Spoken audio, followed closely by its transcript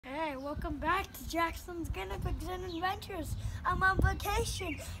Hi, welcome back to Jackson's Guinea Pigs and Adventures. I'm on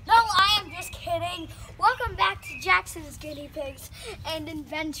vacation. No, I am just kidding. Welcome back to Jackson's Guinea Pigs and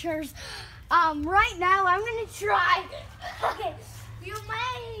Adventures. Right now I'm gonna try. You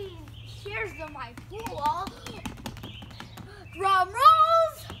may hear my pool. Drum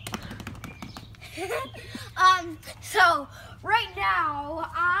rolls. So right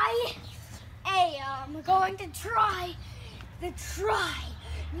now I am going to try the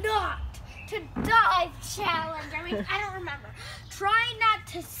not to dive challenge. I don't remember. Try not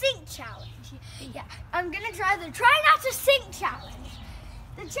to sink challenge. Yeah, I'm gonna try the try not to sink challenge.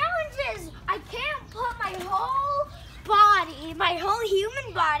 The challenge is I can't put my whole body, my whole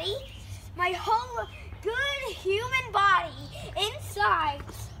human body, my whole good human body inside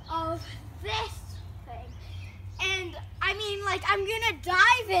of this thing. And like I'm gonna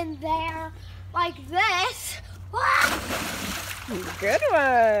dive in there like this. Good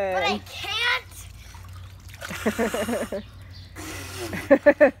one. But I can't.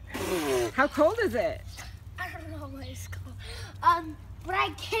 How cold is it? I don't know what it's called. But I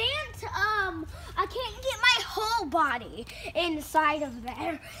can't get my whole body inside of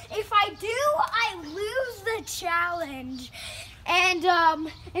there. If I do, I lose the challenge. And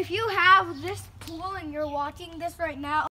if you have this pool and you're watching this right now,